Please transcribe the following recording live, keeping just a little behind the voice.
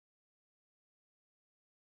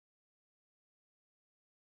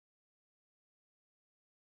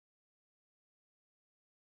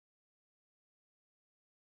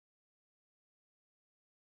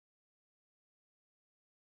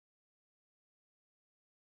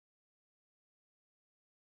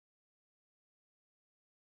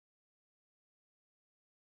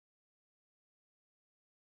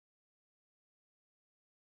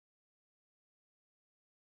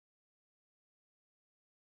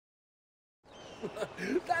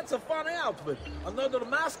That's a funny outfit. Another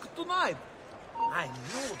mask tonight. I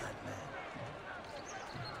know that man.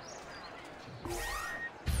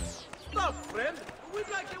 Stop, friend. We'd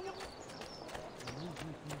like a...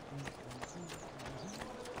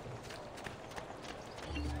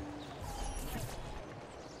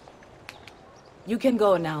 You can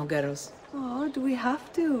go now, girls. Oh, do we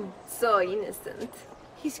have to? So innocent.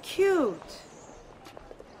 He's cute.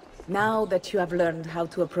 Now that you have learned how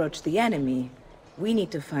to approach the enemy, we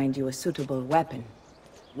need to find you a suitable weapon.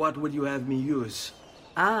 What would you have me use?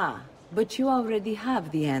 Ah, but you already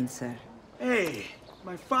have the answer. Hey,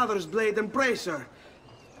 my father's blade and bracer.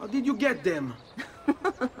 How did you get them?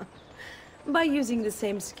 By using the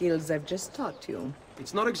same skills I've just taught you.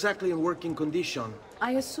 It's not exactly in working condition.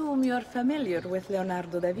 I assume you're familiar with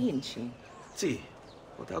Leonardo da Vinci. See,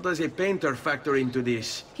 but how does a painter factor into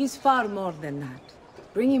this? He's far more than that.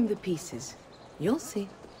 Bring him the pieces. You'll see.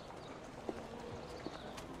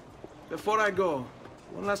 Before I go,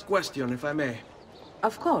 one last question, if I may.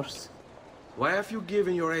 Of course. Why have you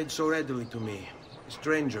given your aid so readily to me, a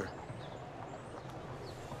stranger?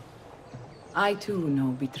 I too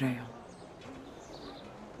know betrayal.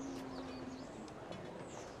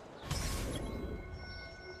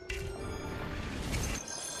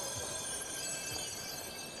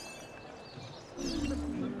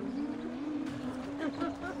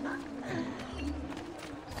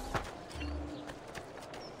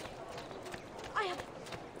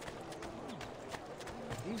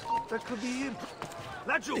 That could be him.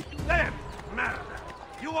 Laggiù! There! Merda!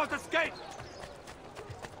 You won't escape!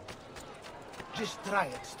 Just try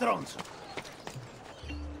it, stronzo.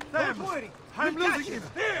 Damn! I'm losing him!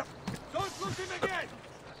 Here! Don't lose him again!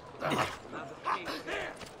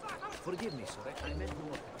 Here! Forgive me, sir. I meant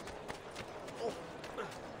no... Oh.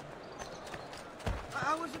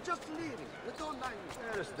 I was just leaving. Don't mind me.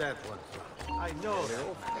 There's that one. I know.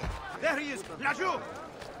 There he is! Laggiù!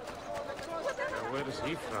 Where is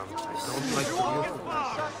he from? I don't like to hear from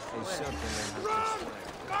myself. He's certainly not this way.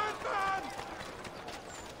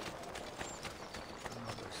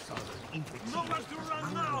 Nowhere to run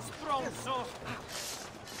now, stronzo!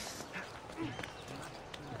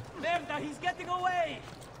 Merda, he's getting away!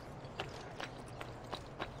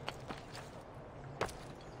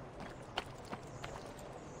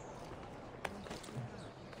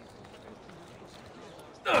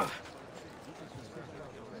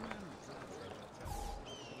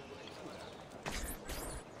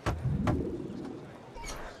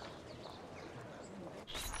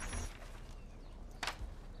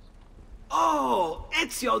 Oh,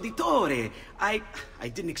 Ezio Auditore! I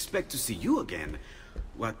didn't expect to see you again.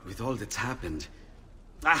 What with all that's happened.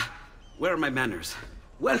 Ah, where are my manners?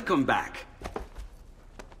 Welcome back.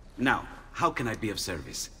 Now, how can I be of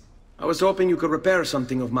service? I was hoping you could repair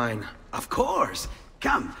something of mine. Of course!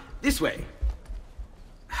 Come, this way!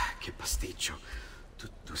 Che pasticcio.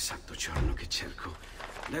 Tutto santo giorno che cerco.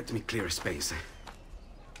 Let me clear a space.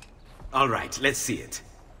 All right, let's see it.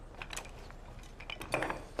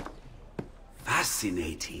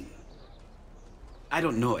 Fascinating. I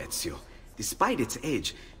don't know, Ezio. Despite its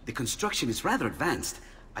age, the construction is rather advanced.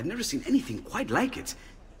 I've never seen anything quite like it.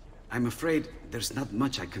 I'm afraid there's not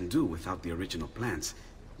much I can do without the original plans.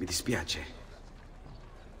 Mi dispiace.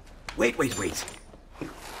 Wait.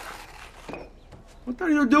 What are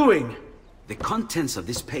you doing? The contents of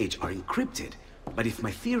this page are encrypted, but if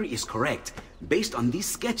my theory is correct, based on these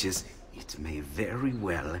sketches, it may very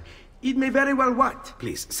well... It may very well what?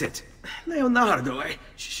 Please, sit. Leonardo,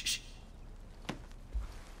 Shh.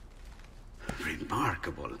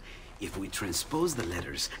 Remarkable. If we transpose the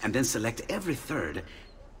letters and then select every third...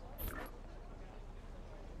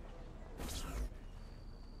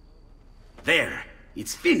 There!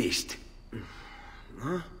 It's finished!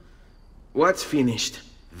 Huh? What's finished?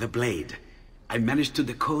 The blade. I managed to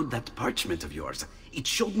decode that parchment of yours. It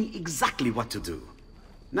showed me exactly what to do.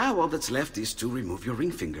 Now all that's left is to remove your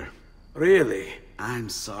ring finger. Really? I'm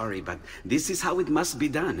sorry, but this is how it must be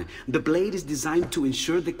done. The blade is designed to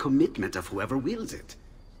ensure the commitment of whoever wields it.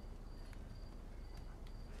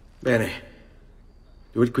 Bene.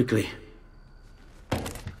 Do it quickly.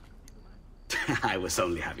 I was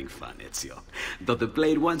only having fun, Ezio. Though the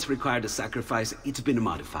blade once required a sacrifice, it's been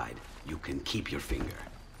modified. You can keep your finger.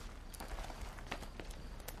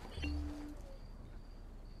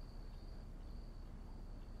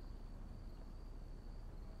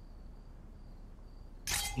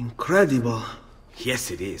 Incredible. Yes,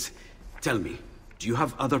 it is. Tell me, do you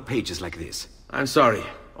have other pages like this? I'm sorry,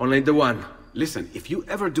 only the one. Listen, if you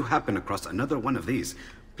ever do happen across another one of these,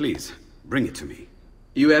 please, bring it to me.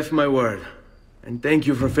 You have my word. And thank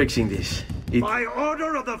you for fixing this. By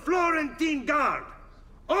order of the Florentine Guard!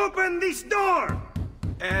 Open this door!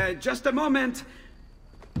 Just a moment.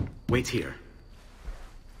 Wait here.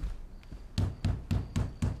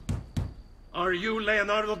 Are you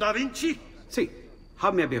Leonardo da Vinci? See,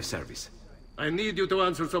 how may I be of service? I need you to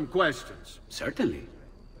answer some questions. Certainly.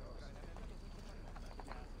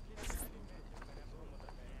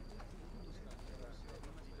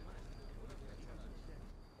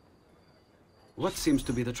 What seems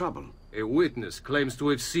to be the trouble? A witness claims to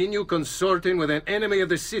have seen you consorting with an enemy of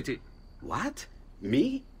the city. What?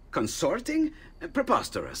 Me? Consorting?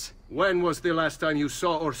 Preposterous. When was the last time you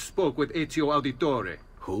saw or spoke with Ezio Auditore?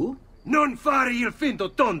 Who? Non fare il finto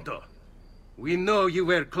tonto! We know you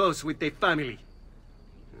were close with the family.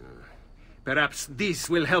 Perhaps this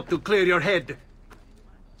will help to clear your head.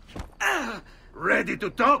 Ready to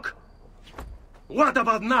talk? What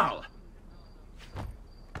about now?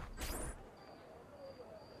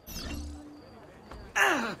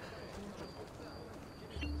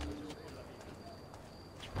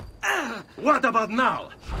 What about now?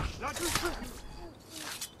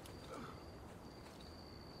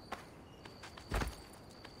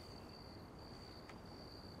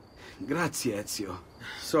 Grazie, Ezio.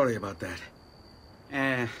 Sorry about that.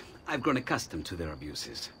 I've grown accustomed to their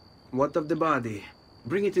abuses. What of the body?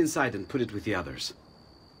 Bring it inside and put it with the others.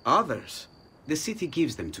 Others? The city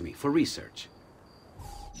gives them to me for research.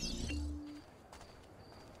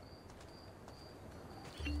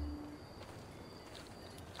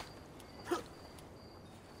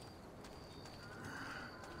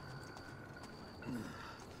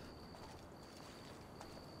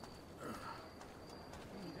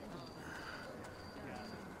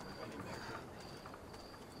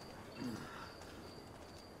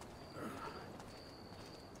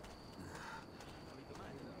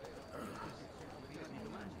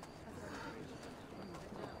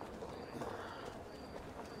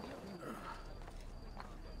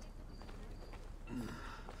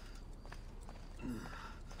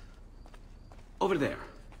 Over there.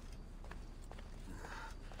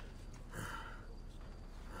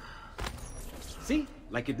 See?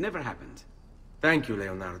 Like it never happened. Thank you,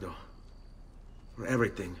 Leonardo. For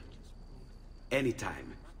everything.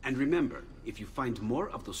 Anytime. And remember, if you find more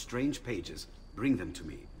of those strange pages, bring them to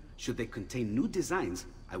me. Should they contain new designs,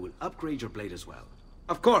 I will upgrade your blade as well.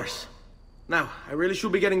 Of course. Now, I really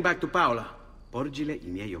should be getting back to Paola. Porgile I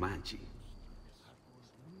miei omaggi.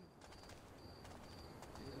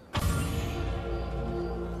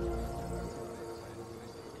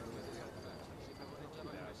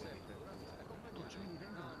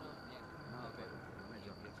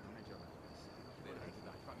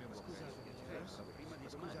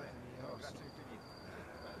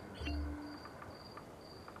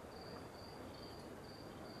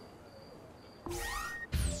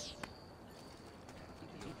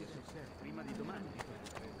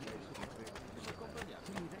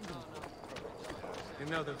 And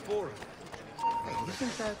now the forum.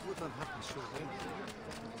 Isn't that what I'm happy so well?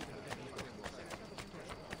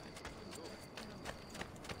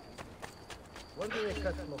 What do a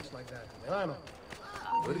cut looks like that? Milano.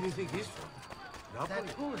 Where do you think he's from? Napoli?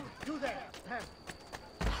 That's good. Do that.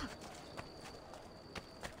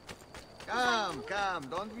 Come,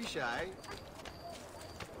 don't be shy.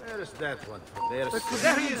 Where's that one? There's...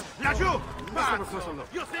 There he is! Laggiù! Pazzo!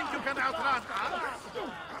 You think you can outrun us?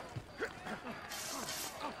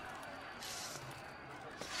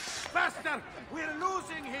 Faster! We're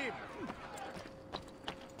losing him!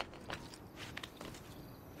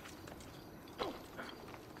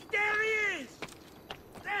 There he is!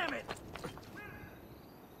 Damn it!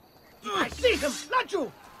 I see him!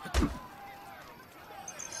 Laggiù!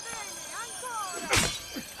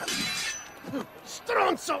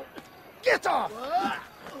 Stronzo! Get off!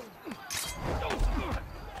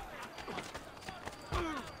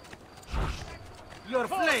 Your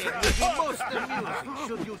flame will be most amusing,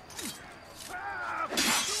 should you...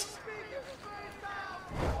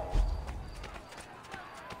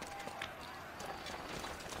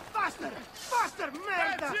 Faster! Faster,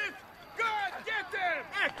 merda! That's it! Good! Get him!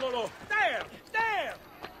 Eccolo! There! There!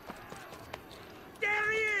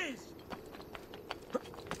 There he is!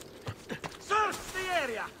 Search the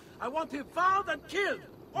area! I want him found and killed!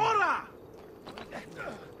 Ora!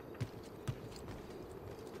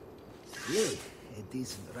 Yeah, a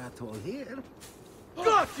decent rat hole here.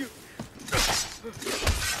 Got you!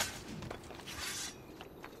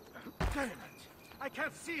 Damn it! I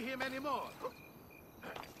can't see him anymore!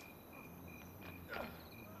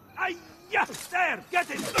 Ay-ya! There! Get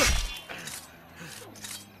him!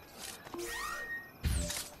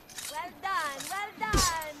 Well done, well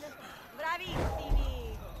done!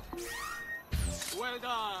 Bravissimi! Well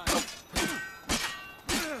done.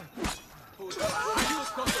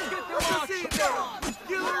 Houston, get the watch.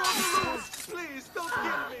 Killer on the loose! Please, don't kill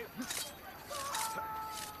me!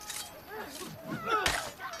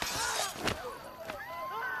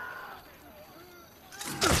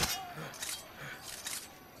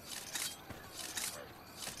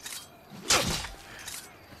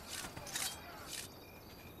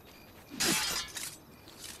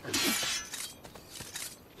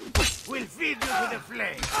 We'll feed you to the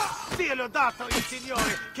flames. Dio dato il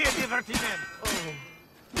Signore, che divertimento! Oh,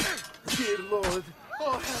 dear Lord.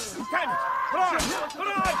 Oh, Damn it! Run!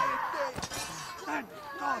 Thank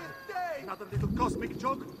God! Another little cosmic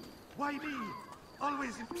joke? Why me?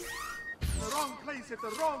 Always in the wrong place at the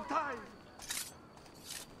wrong time!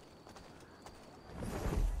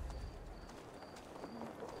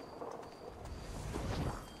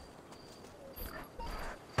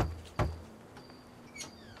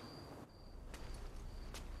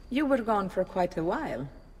 You were gone for quite a while.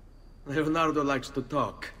 Leonardo likes to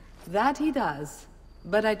talk. That he does.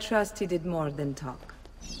 But I trust he did more than talk.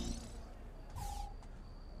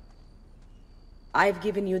 I've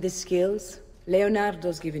given you the skills.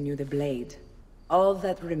 Leonardo's given you the blade. All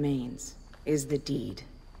that remains is the deed.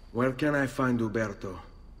 Where can I find Uberto?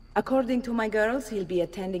 According to my girls, he'll be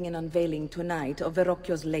attending an unveiling tonight of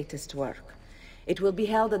Verrocchio's latest work. It will be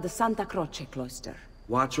held at the Santa Croce cloister.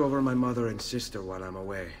 Watch over my mother and sister while I'm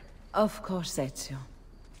away. Of course, Ezio.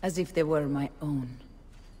 As if they were my own.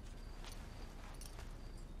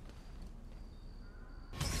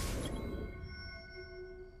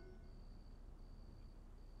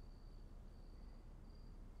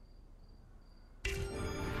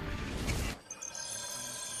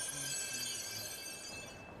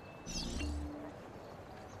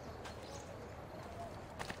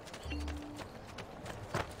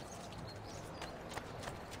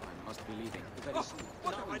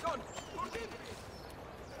 What have I done?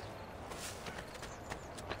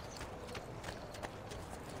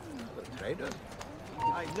 The trader?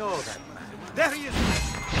 I know that man. There he is!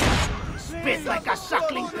 Spit like a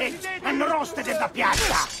suckling pig and roasted in the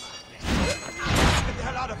piazza! Get the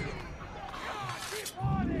hell out of here!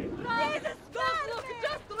 Jesus, look,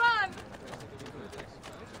 just run!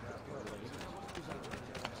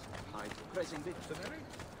 Present dictionary.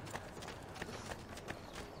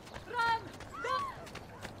 Run! Go!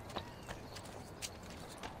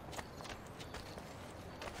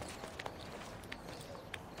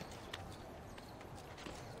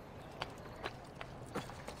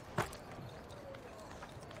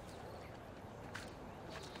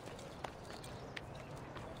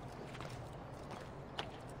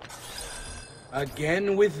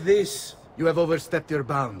 Again with this? You have overstepped your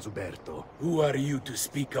bounds, Uberto. Who are you to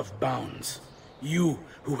speak of bounds? You,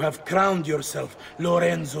 who have crowned yourself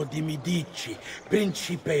Lorenzo di Medici,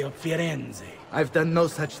 Principe of Firenze. I've done no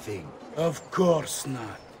such thing. Of course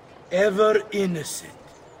not. Ever innocent.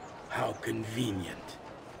 How convenient.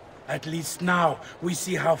 At least now, we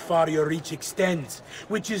see how far your reach extends,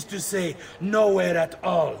 which is to say, nowhere at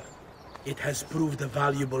all. It has proved a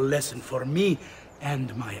valuable lesson for me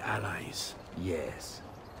and my allies. Yes.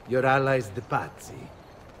 Your allies, the Pazzi.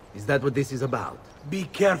 Is that what this is about? Be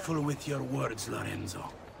careful with your words, Lorenzo.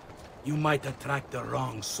 You might attract the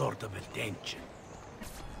wrong sort of attention.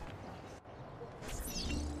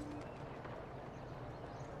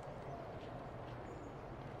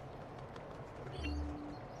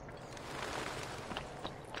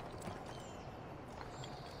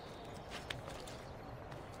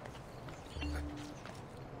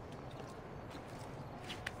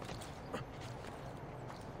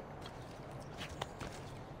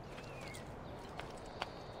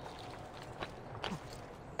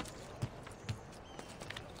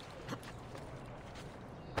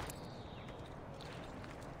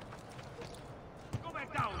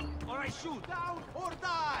 Shoot! Down or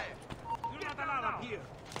die! You're not allowed up here!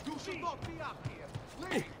 You should not be up here!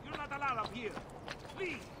 Please! You're not allowed up here!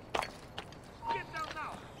 Please! Get down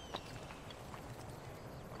now!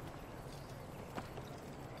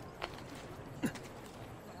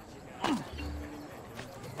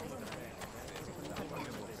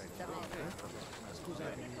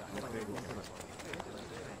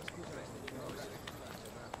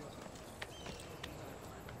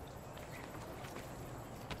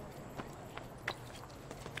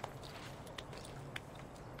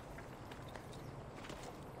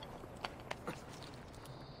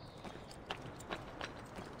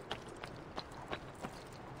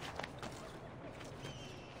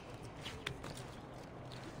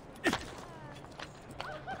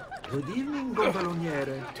 Good evening,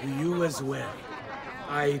 Gonfaloniere. To you as well.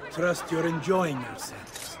 I trust you're enjoying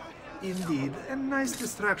yourselves. Indeed, a nice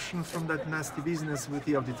distraction from that nasty business with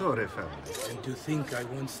the Auditore family. And to think I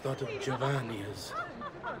once thought of Giovanni as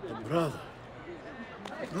a brother.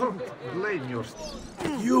 Don't blame your...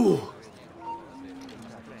 You!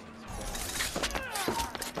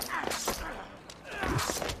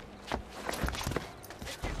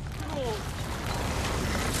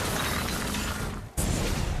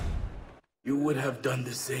 You would have done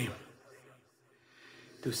the same.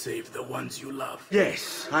 To save the ones you love.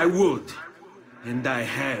 Yes, I would. And I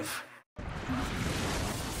have.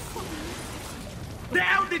 The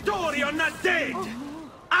Auditore are not dead!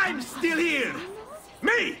 I'm still here!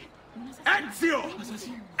 Me! Ezio!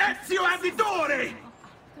 Ezio Auditore!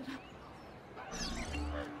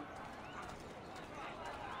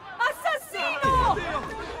 Assassino!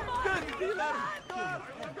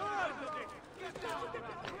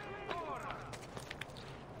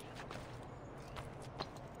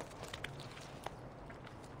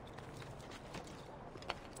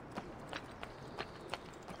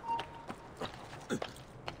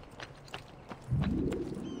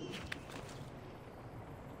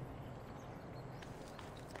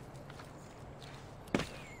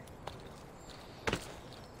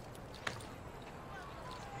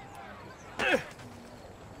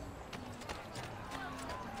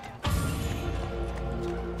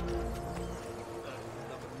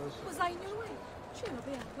 Was I in your way? Cielo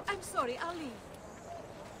beato, I'm sorry, I'll leave.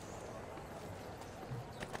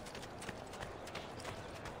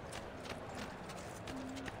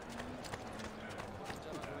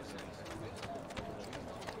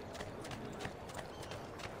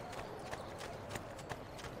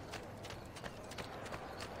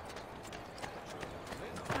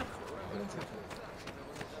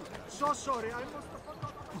 So sorry, I must have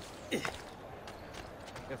forgotten.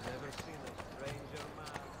 I've never seen a stranger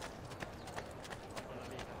man.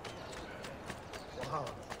 Wow,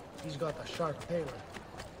 he's got a sharp tailor.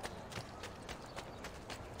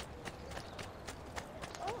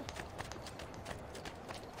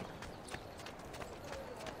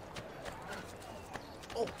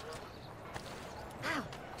 Oh. Ow.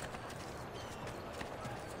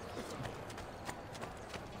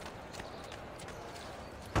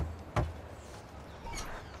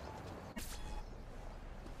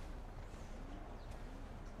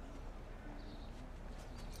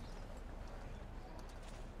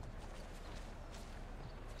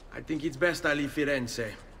 I think it's best I leave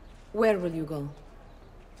Firenze. Where will you go?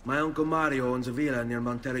 My uncle Mario owns a villa near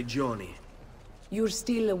Monteregioni. You're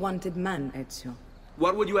still a wanted man, Ezio.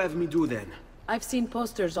 What would you have me do then? I've seen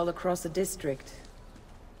posters all across the district.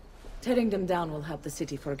 Tearing them down will help the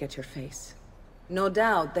city forget your face. No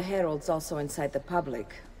doubt the heralds also incite the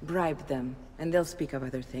public. Bribe them, and they'll speak of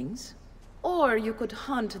other things. Or you could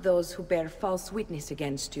hunt those who bear false witness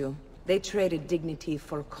against you. They traded dignity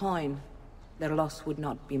for coin. Their loss would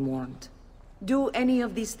not be mourned. Do any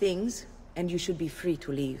of these things, and you should be free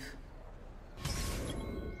to leave.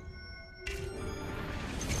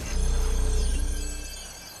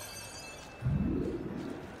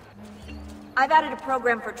 I've added a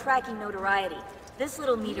program for tracking notoriety. This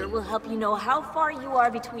little meter will help you know how far you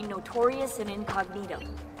are between notorious and incognito.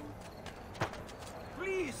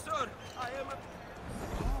 Please, sir, I am a...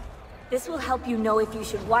 This will help you know if you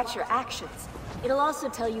should watch your actions. It'll also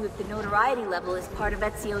tell you if the notoriety level is part of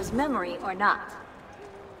Ezio's memory or not.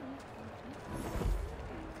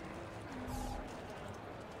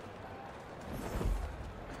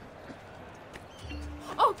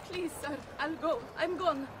 Oh, please, sir. I'll go. I'm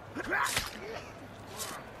gone.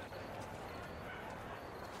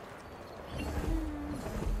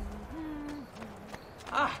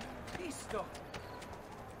 Ah, visto.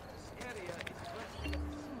 This area is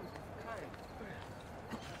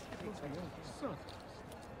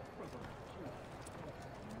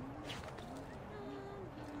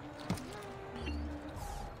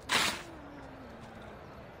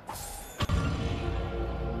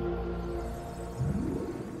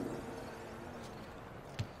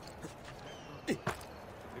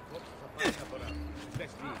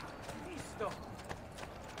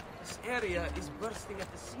This area is bursting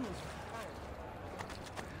at the seams with fire.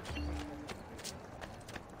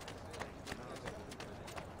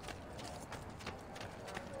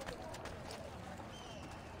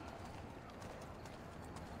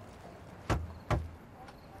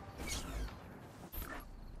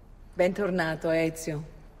 Bentornato, Ezio.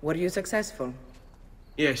 Were you successful?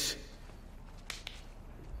 Yes.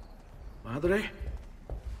 Madre?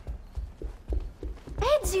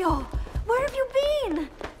 Ezio! Where have you been?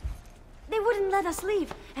 They wouldn't let us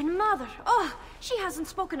leave. And Mother, oh, she hasn't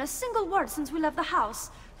spoken a single word since we left the house.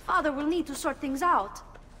 Father will need to sort things out.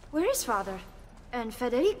 Where is Father? And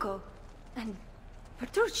Federico? And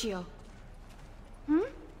Petruccio?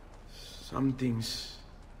 Something's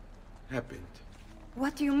happened.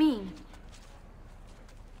 What do you mean?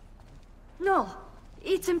 No,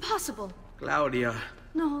 it's impossible. Claudia,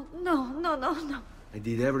 No. I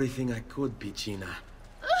did everything I could, Piccina.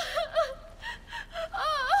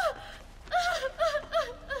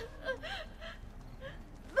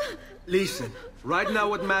 Listen, right now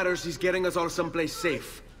what matters is getting us all someplace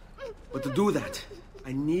safe. But to do that,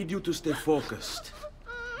 I need you to stay focused.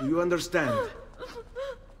 Do you understand?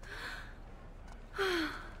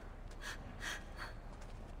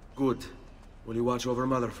 Good. Will you watch over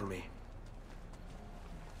Mother for me?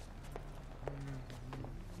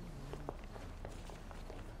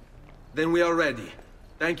 Then we are ready.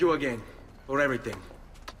 Thank you again for everything.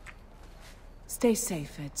 Stay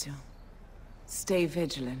safe, Ezio. Stay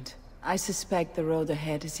vigilant. I suspect the road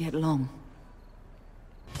ahead is yet long.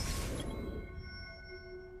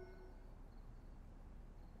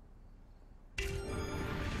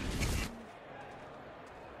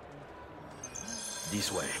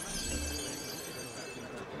 This way.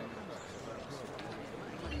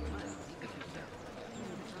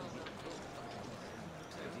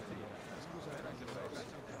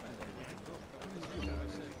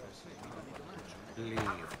 Leave,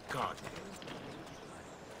 God.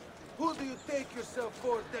 Who do you take yourself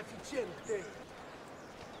for, deficiente?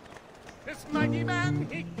 This mighty man,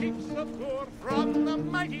 he keeps the poor from the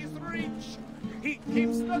mighty's reach. He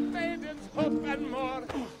keeps the maidens hope and more.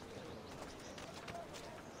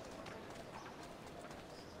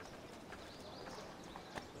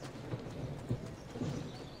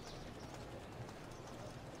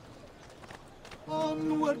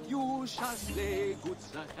 Onward you shall slay, good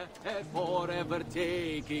sir, forever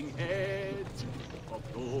taking head of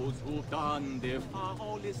those who've done their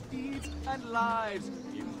foulest deeds and lives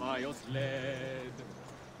impious led.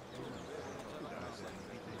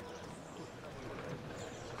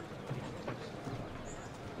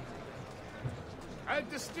 I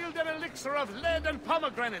distilled an elixir of lead and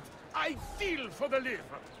pomegranate, ideal for the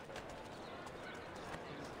liver.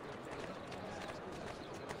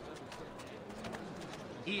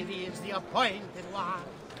 Here is the appointed one,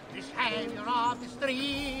 the savior of the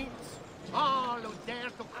streets. All who dare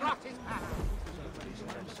to cross his path.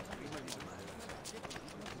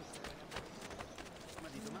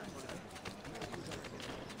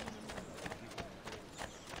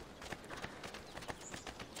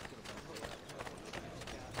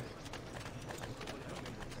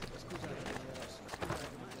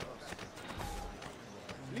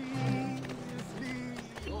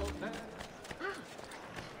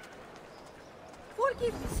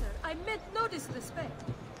 Forgive me, sir. I meant no disrespect.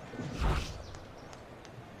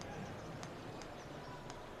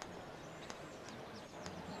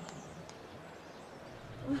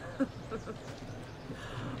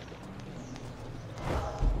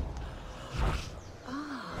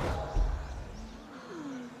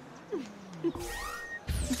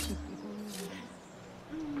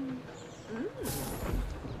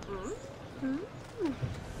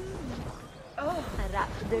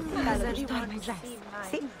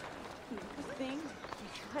 See? Thing,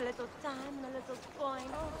 a little time, a little coin.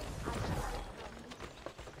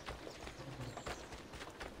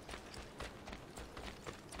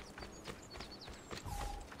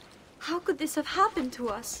 How could this have happened to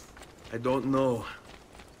us? I don't know.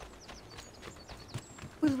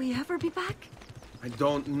 Will we ever be back? I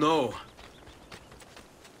don't know.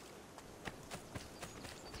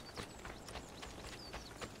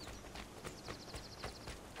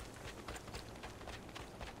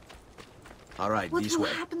 All right, What this will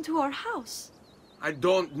way. happen to our house? I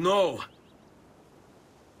don't know.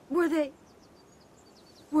 Were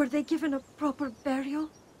they given a proper burial?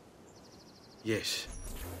 Yes,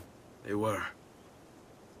 they were.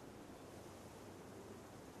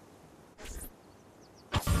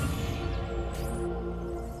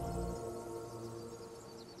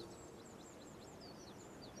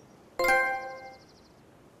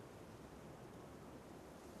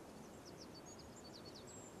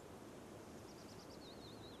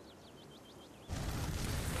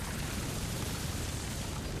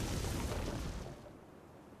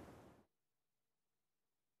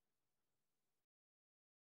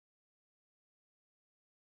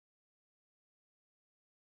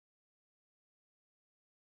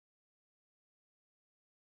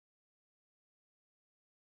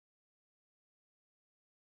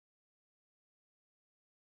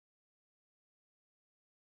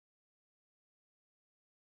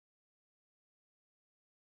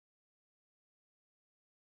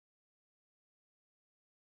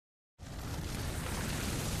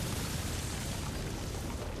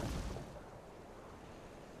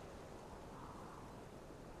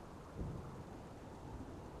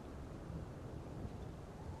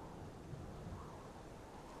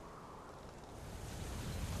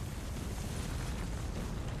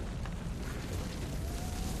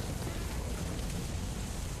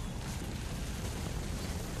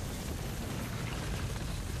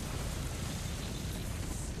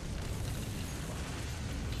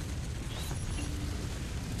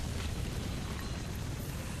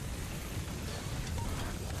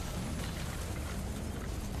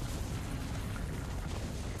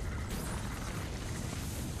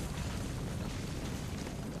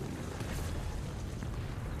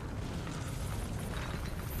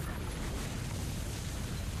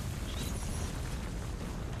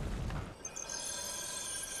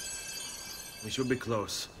 We should be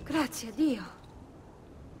close. Grazie, Dio.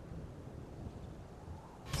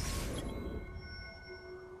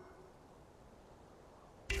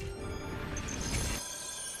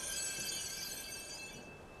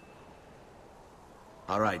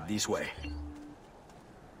 All right, this way.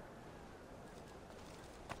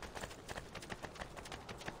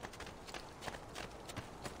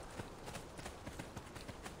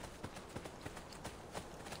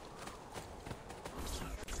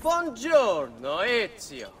 Buongiorno,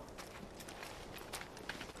 Ezio.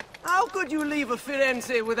 How could you leave a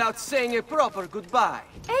Firenze without saying a proper goodbye?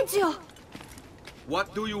 Ezio!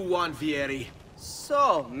 What do you want, Vieri?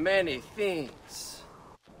 So many things.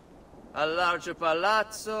 A larger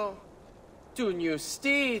palazzo, 2 new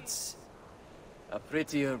steeds, a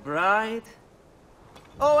prettier bride.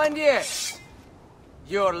 Oh, and yes,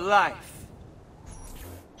 your life.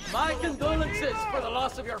 My condolences for the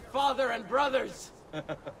loss of your father and brothers.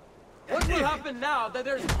 What will happen now that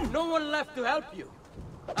there's no one left to help you?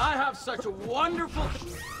 I have such wonderful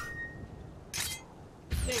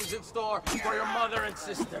things in store for your mother and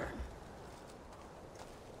sister.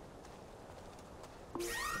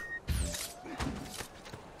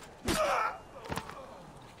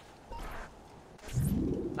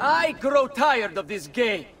 I grow tired of this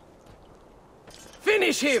game.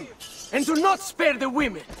 Finish him, and do not spare the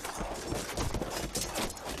women.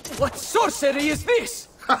 What sorcery is this?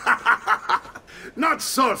 Not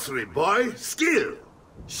sorcery, boy. Skill.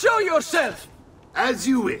 Show yourself! As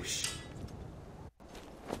you wish.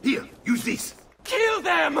 Here, use this. Kill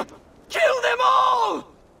them! Kill them all!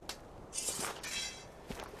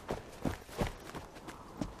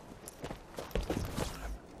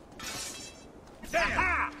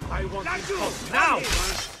 I want you now!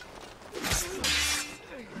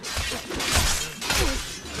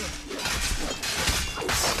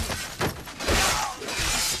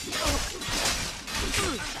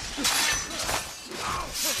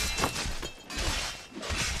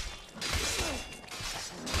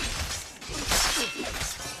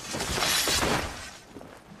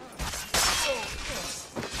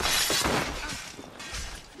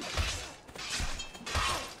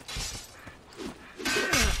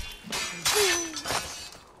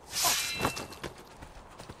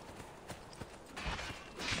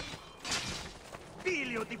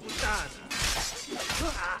 Figlio di puttana!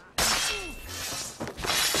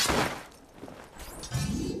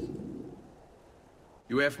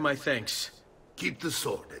 You have my thanks. Keep the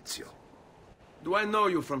sword, Ezio. Do I know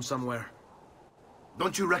you from somewhere?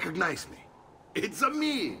 Don't you recognize me? It's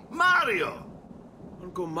me, Mario!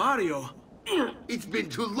 Uncle Mario? It's been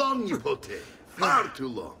too long, Nipote. Far too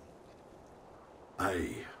long.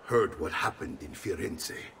 I heard what happened in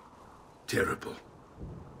Firenze. Terrible.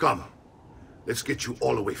 Come, let's get you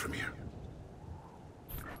all away from here.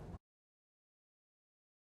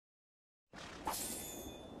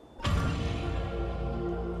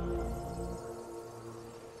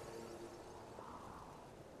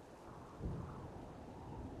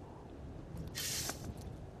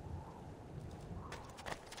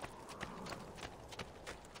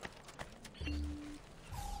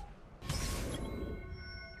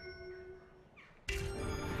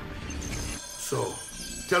 So,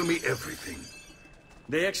 tell me everything.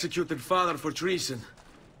 They executed father for treason.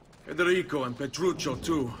 Federico and Petruccio,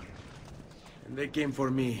 too. And they came for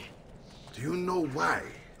me. Do you know why?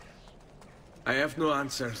 I have no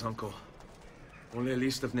answers, Uncle. Only a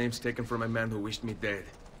list of names taken from a man who wished me dead.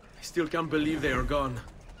 I still can't believe they are gone.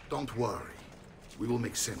 Don't worry. We will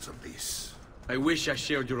make sense of this. I wish I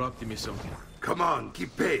shared your optimism. Come on,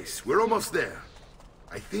 keep pace. We're almost there.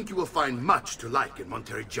 I think you will find much to like in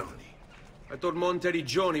Montreal. I thought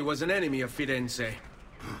Montreal was an enemy of Firenze.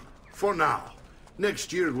 For now.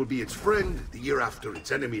 Next year it will be its friend, the year after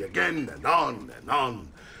its enemy again, and on and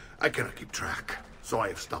on. I cannot keep track, so I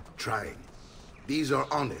have stopped trying. These are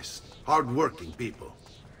honest, hard-working people.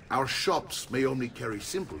 Our shops may only carry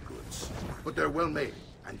simple goods, but they're well-made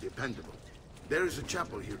and dependable. There is a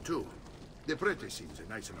chapel here, too. De Prete seems a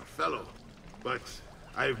nice enough fellow, but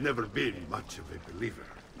I've never been much of a believer.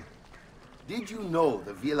 Did you know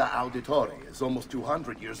the Villa Auditore is almost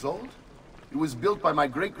 200 years old? It was built by my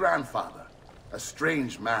great-grandfather, a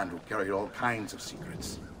strange man who carried all kinds of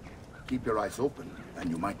secrets. Keep your eyes open, and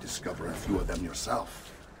you might discover a few of them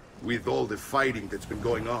yourself. With all the fighting that's been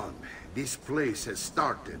going on, this place has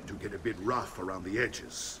started to get a bit rough around the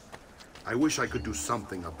edges. I wish I could do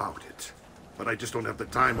something about it, but I just don't have the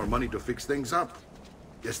time or money to fix things up.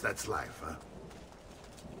 Guess that's life, huh?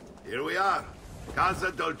 Here we are.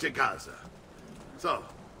 Casa Dolce Casa. So,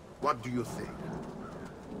 what do you think?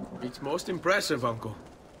 It's most impressive, Uncle.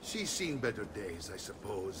 She's seen better days, I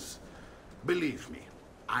suppose. Believe me,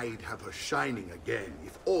 I'd have her shining again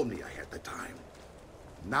if only I had the time.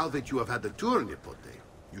 Now that you have had the tour, Nipote,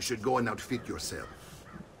 you should go and outfit yourself.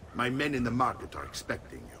 My men in the market are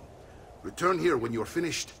expecting you. Return here when you're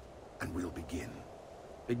finished, and we'll begin.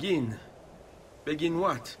 Begin? Begin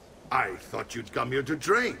what? I thought you'd come here to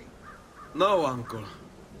train. No, Uncle.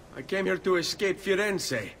 I came here to escape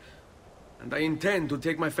Firenze. And I intend to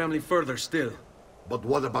take my family further still. But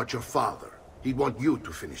what about your father? He'd want you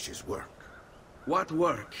to finish his work. What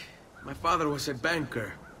work? My father was a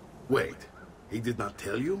banker. Wait, he did not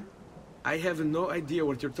tell you? I have no idea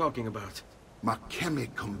what you're talking about. Ma che me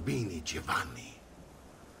combini, Giovanni?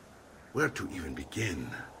 Where to even begin?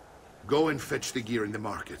 Go and fetch the gear in the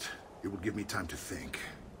market. It will give me time to think.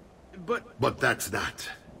 But that's that.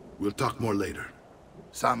 We'll talk more later.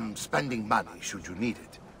 Some spending money should you need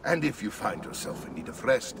it. And if you find yourself in need of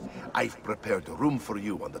rest, I've prepared a room for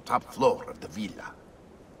you on the top floor of the villa.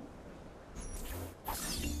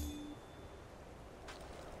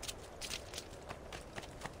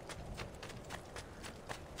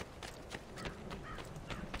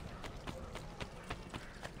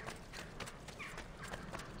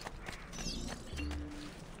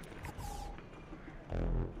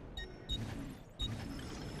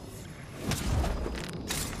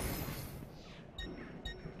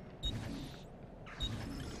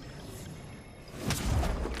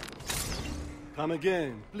 Come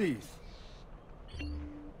again, please.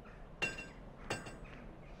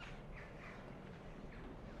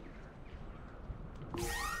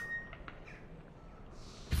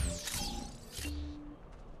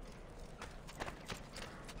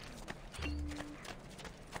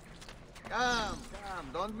 Come,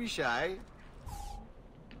 don't be shy.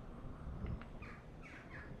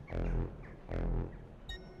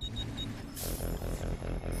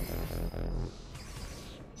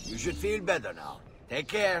 You should feel better now. Take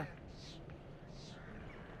care.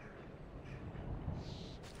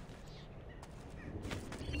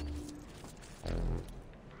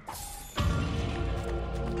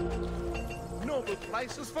 Noble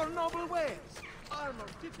prices for noble wares. Armor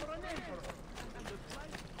fit for an emperor. And the price...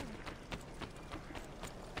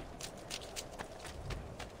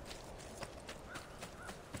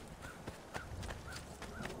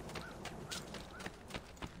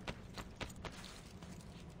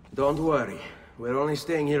 Don't worry. We're only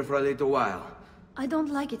staying here for a little while. I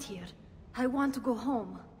don't like it here. I want to go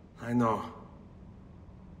home. I know.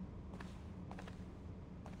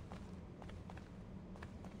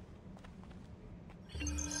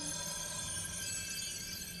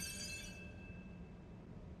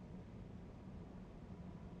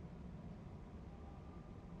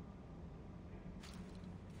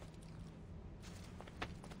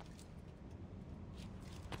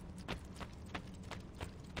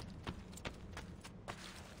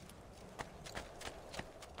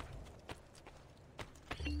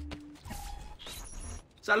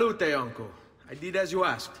 Salute, Uncle. I did as you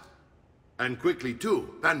asked. And quickly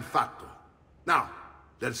too, ben fatto. Now,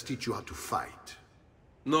 let's teach you how to fight.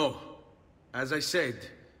 No. As I said,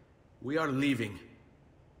 we are leaving.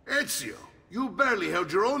 Ezio, you barely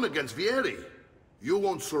held your own against Vieri. You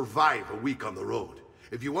won't survive a week on the road.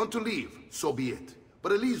 If you want to leave, so be it.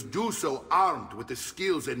 But at least do so armed with the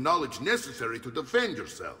skills and knowledge necessary to defend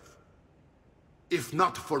yourself. If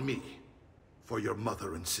not for me, for your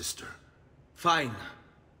mother and sister. Fine.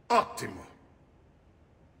 Ottimo.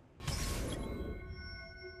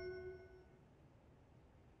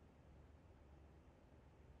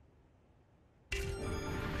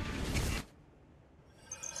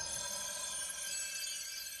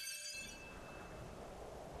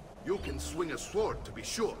 You can swing a sword, to be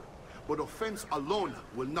sure, but offense alone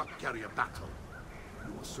will not carry a battle.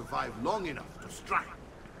 You will survive long enough to strike.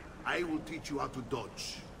 I will teach you how to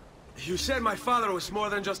dodge. You said my father was more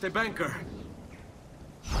than just a banker.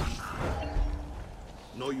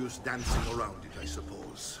 No use dancing around it, I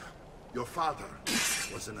suppose. Your father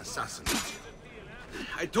was an assassin.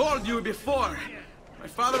 I told you before. My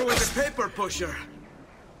father was a paper pusher.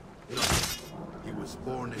 No, he was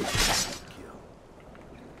born in kill.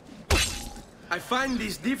 I find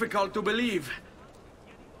this difficult to believe.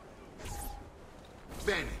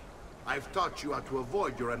 Bene, I've taught you how to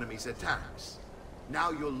avoid your enemy's attacks.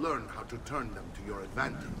 Now you'll learn how to turn them to your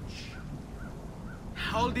advantage.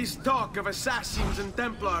 All this talk of assassins and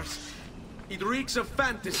Templars, it reeks of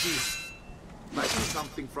fantasy. Like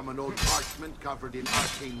something from an old parchment covered in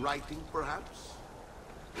arcane writing, perhaps?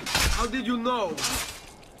 How did you know?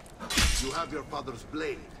 You have your father's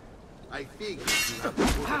blade. I figured you have the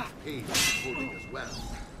Codex page holding as well.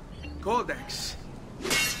 Codex?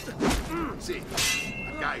 See,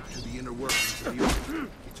 guide to the inner workings of the Order,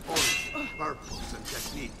 its origin, purpose, and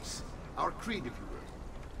techniques. Our creed, if you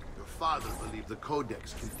will. Your father believed the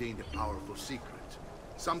Codex contained a powerful secret.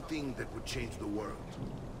 Something that would change the world.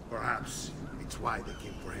 Perhaps it's why they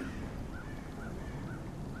came for him.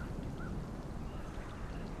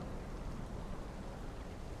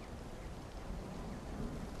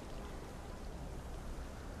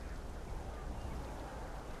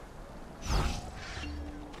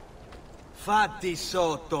 Fatti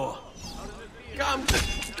sotto! Come!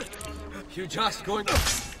 You just going to...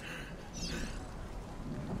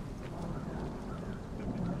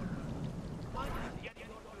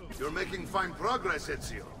 You're making fine progress,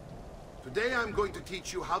 Ezio. Today I'm going to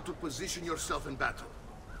teach you how to position yourself in battle.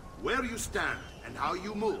 Where you stand and how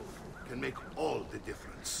you move can make all the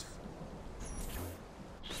difference.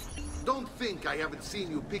 Don't think I haven't seen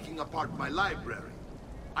you picking apart my library.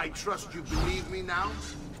 I trust you believe me now?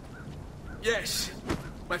 Yes.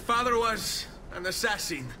 My father was an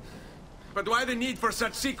assassin. But why the need for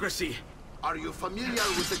such secrecy? Are you familiar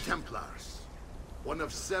with the Templars? One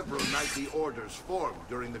of several knightly orders formed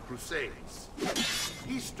during the Crusades.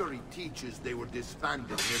 History teaches they were disbanded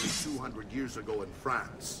nearly 200 years ago in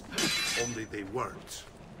France. Only they weren't.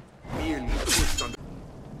 Merely pushed on...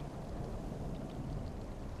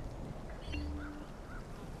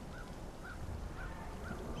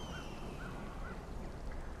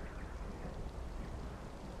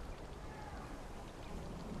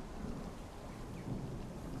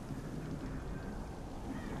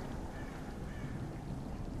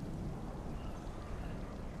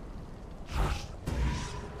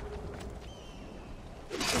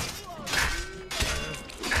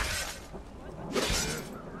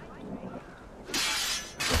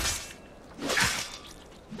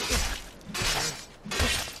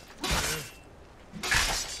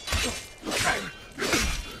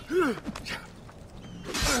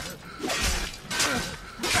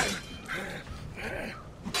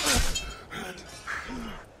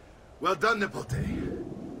 Well done, Nipote.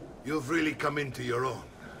 You've really come into your own.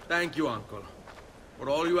 Thank you, Uncle, for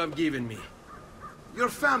all you have given me. Your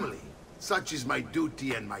family. Such is my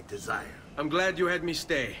duty and my desire. I'm glad you had me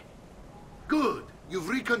stay. Good. You've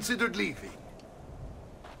reconsidered leaving.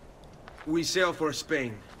 We sail for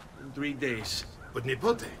Spain in 3 days. But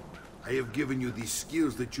Nipote, I have given you these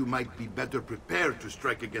skills that you might be better prepared to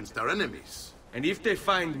strike against our enemies. And if they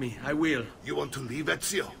find me, I will. You want to leave,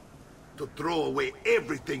 Ezio? To throw away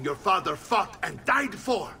everything your father fought and died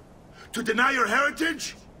for? To deny your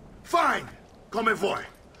heritage? Fine! Come vuoi.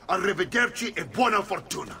 Arrivederci e buona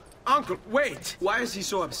fortuna. Uncle, wait! Why is he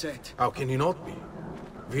so upset? How can he not be?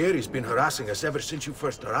 Vieri's been harassing us ever since you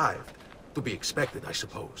first arrived. To be expected, I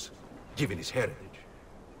suppose, given his heritage.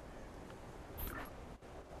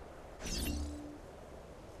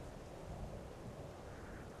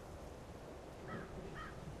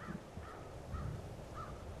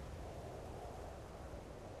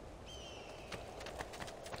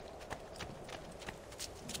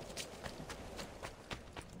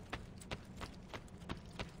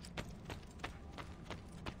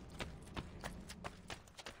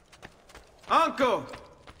 Uncle!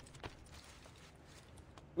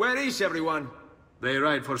 Where is everyone? They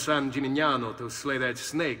ride for San Gimignano to slay that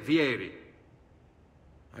snake, Vieri.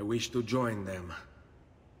 I wish to join them.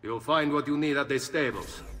 You'll find what you need at the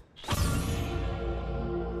stables.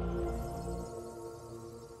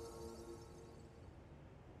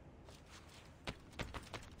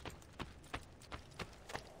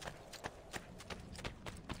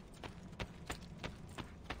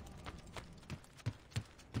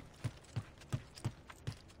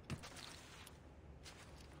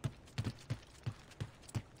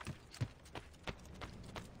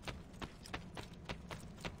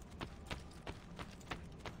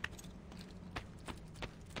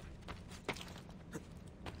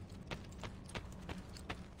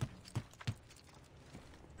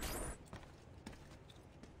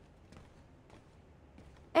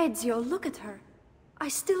 Ezio, look at her. I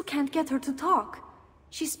still can't get her to talk.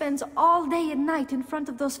 She spends all day and night in front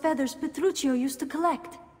of those feathers Petruchio used to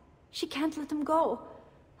collect. She can't let them go.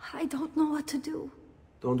 I don't know what to do.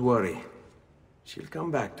 Don't worry. She'll come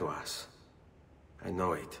back to us. I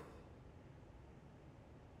know it.